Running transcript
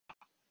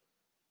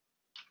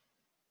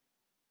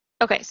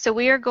Okay, so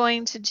we are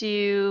going to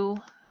do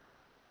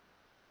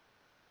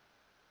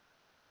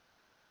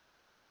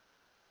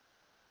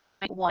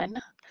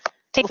one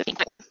table 15.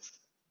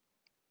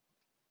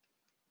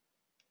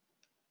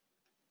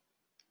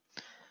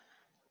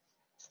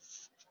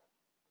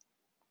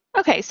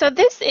 Okay, so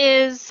this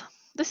is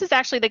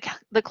actually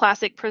the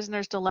classic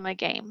prisoner's dilemma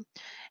game,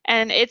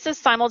 and it's a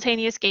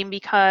simultaneous game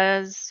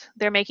because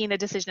they're making the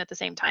decision at the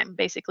same time,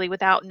 basically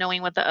without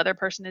knowing what the other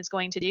person is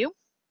going to do.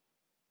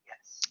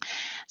 Yes.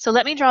 So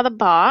let me draw the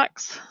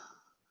box.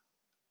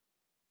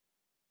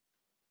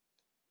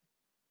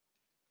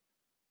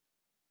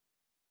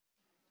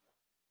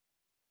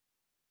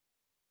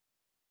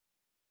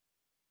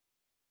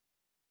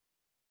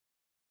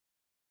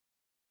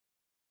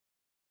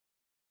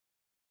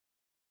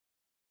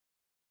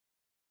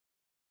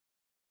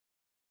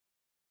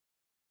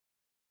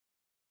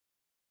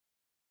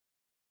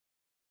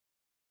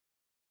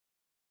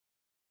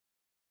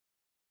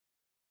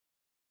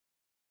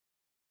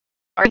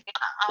 Oh,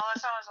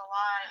 that sounds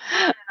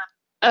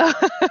a lie.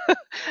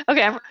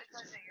 Okay,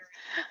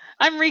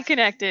 I'm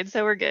reconnected,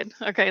 so we're good.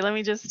 Okay, let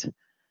me just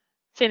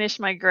finish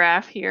my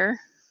graph here.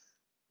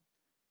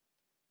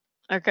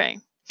 Okay,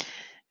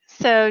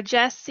 so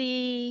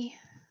Jesse,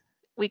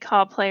 we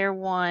call player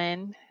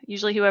one,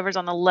 usually whoever's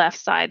on the left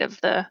side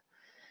of the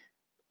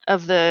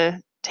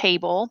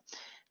table,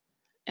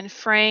 and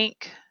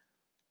Frank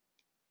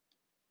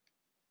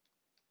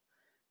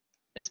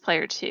is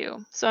player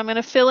two. So I'm going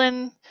to fill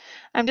in,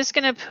 I'm just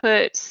going to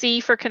put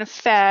C for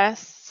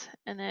confess,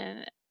 and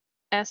then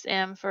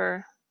SM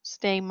for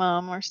stay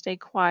mum or stay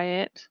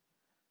quiet,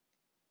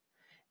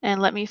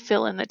 and let me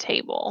fill in the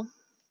table.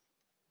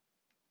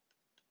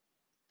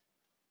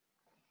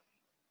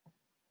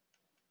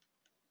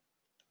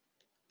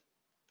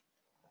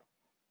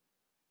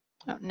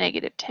 Oh,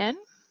 -10.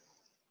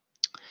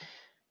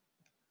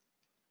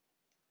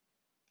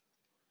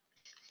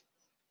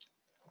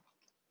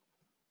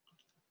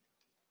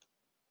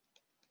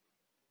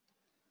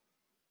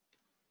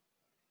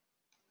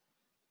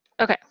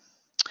 Okay,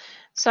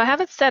 so I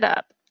have it set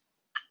up.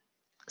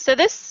 So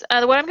this,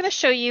 what I'm going to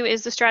show you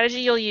is the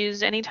strategy you'll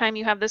use anytime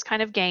you have this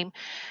kind of game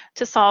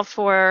to solve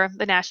for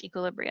the Nash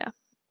equilibria.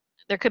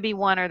 There could be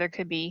one or there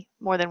could be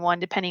more than one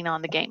depending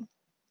on the game.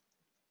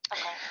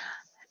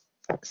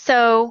 Okay.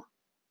 So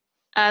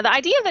the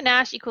idea of the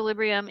Nash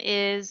equilibrium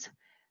is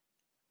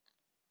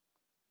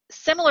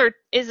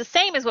the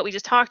same as what we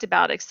just talked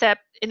about,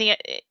 except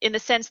in the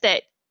sense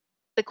that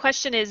the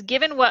question is,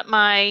 given what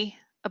my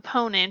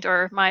opponent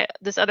or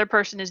this other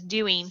person is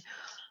doing,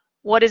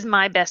 what is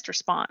my best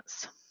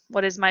response?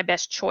 What is my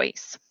best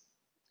choice?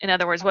 In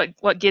other words,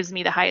 what gives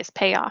me the highest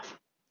payoff?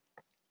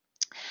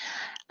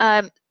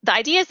 The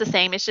idea is the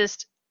same. It's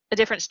just a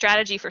different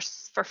strategy for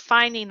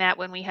finding that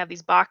when we have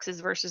these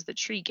boxes versus the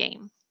tree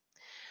game.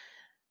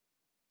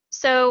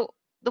 So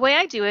the way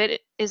I do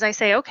it is I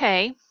say,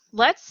 okay,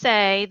 let's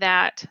say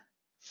that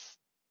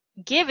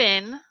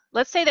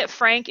let's say that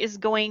Frank is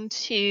going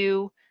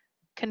to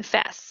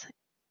confess.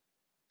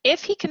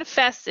 If he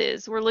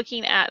confesses, we're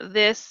looking at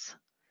this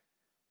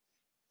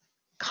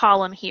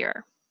column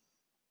here.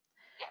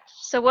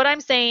 So what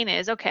I'm saying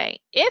is, okay,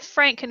 if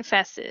Frank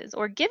confesses,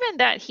 or given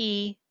that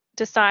he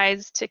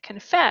decides to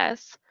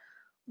confess,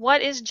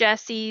 what is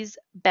Jesse's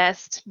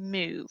best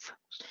move?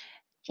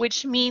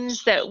 Which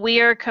means that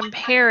we are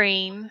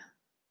comparing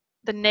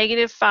the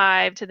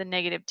 -5 to the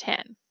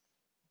 -10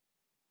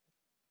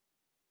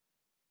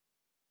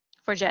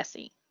 for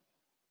Jesse.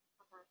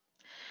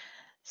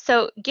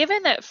 So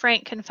given that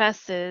Frank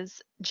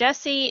confesses,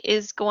 Jesse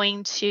is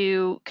going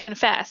to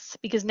confess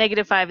because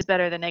 -5 is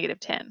better than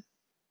 -10.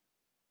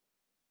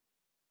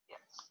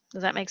 Yes.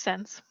 Does that make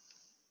sense?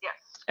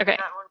 Yes. Okay.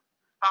 That one,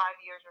 5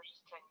 years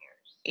versus 10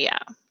 years. Yeah.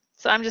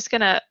 So I'm just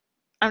gonna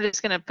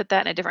put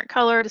that in a different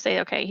color to say,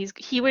 okay,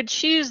 he would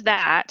choose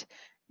that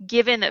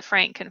given that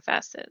Frank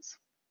confesses.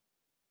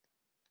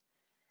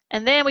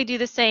 And then we do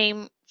the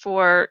same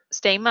for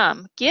stay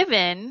mum.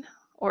 Given,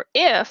 or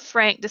if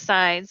Frank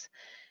decides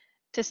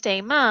to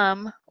stay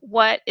mum,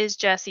 what is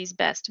Jesse's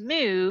best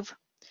move?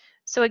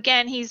 So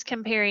again, he's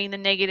comparing the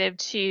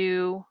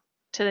 -2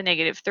 to the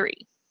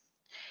 -3.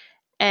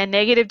 And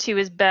 -2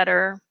 is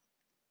better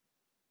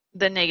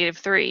than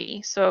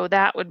 -3, so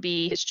that would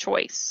be his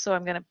choice. So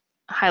I'm going to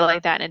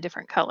highlight that in a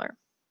different color.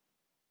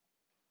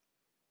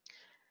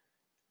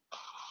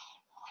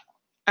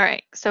 All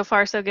right, so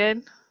far so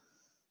good?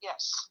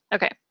 Yes.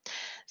 Okay,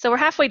 so we're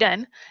halfway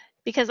done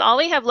because all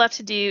we have left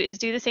to do is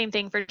do the same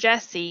thing for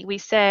Jesse. We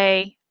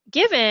say,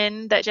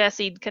 given that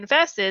Jesse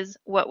confesses,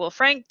 what will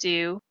Frank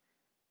do?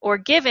 Or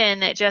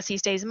given that Jesse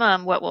stays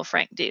mum, what will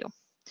Frank do?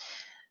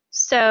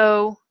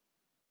 So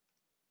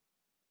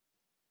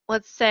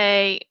let's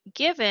say,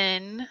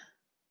 given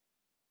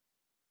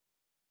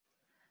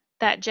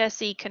that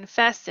Jesse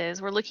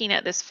confesses, we're looking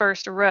at this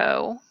first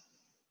row.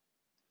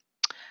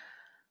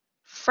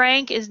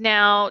 Frank is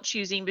now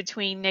choosing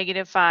between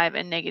 -5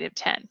 and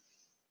 -10.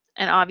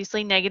 And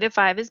obviously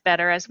 -5 is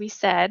better, as we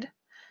said,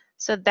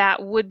 so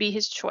that would be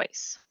his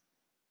choice.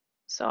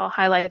 So I'll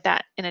highlight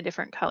that in a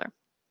different color.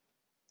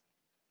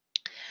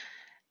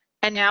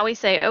 And now we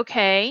say,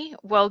 okay,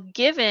 well,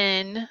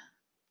 given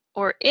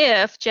or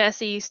if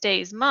Jessie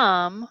stays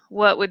mom,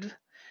 what would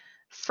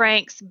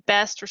Frank's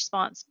best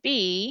response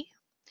be?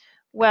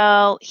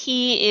 Well,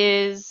 he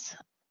is,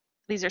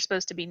 these are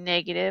supposed to be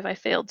negative. I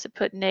failed to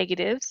put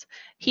negatives.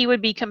 He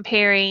would be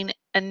comparing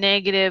a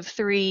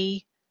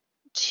 -3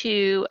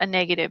 to a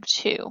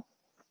 -2.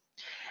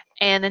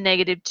 And the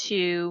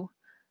 -2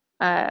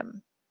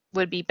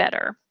 would be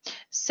better.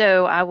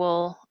 So I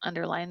will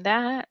underline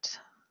that.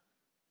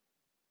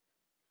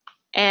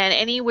 And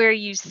anywhere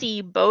you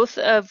see both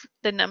of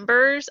the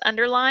numbers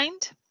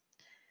underlined,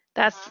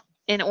 that's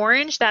in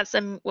orange, that's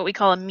what we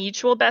call a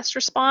mutual best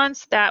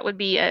response. That would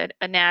be a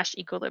Nash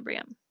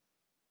equilibrium.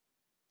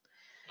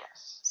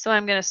 Yes. So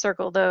I'm going to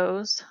circle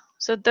those.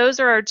 So those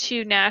are our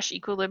two Nash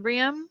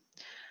equilibrium,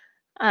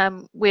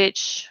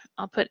 which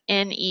I'll put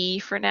NE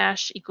for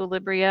Nash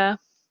equilibria,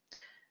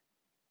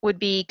 would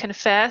be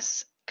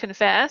confess,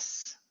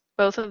 confess,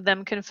 both of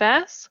them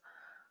confess,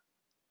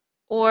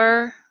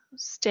 or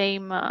stay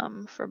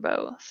mum for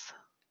both.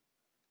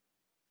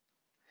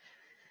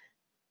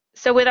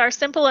 So with our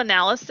simple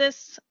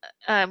analysis,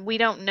 we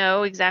don't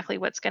know exactly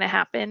what's going to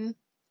happen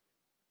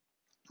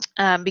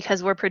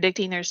because we're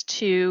predicting there's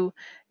two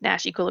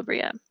Nash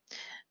equilibria.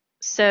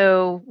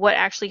 So what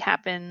actually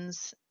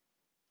happens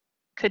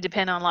could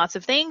depend on lots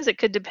of things. It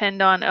could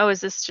depend on, oh,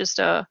 is this just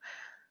a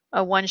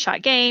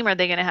one-shot game? Are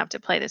they going to have to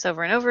play this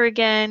over and over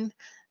again?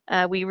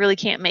 We really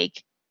can't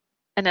make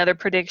another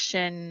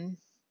prediction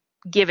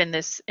given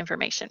this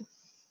information.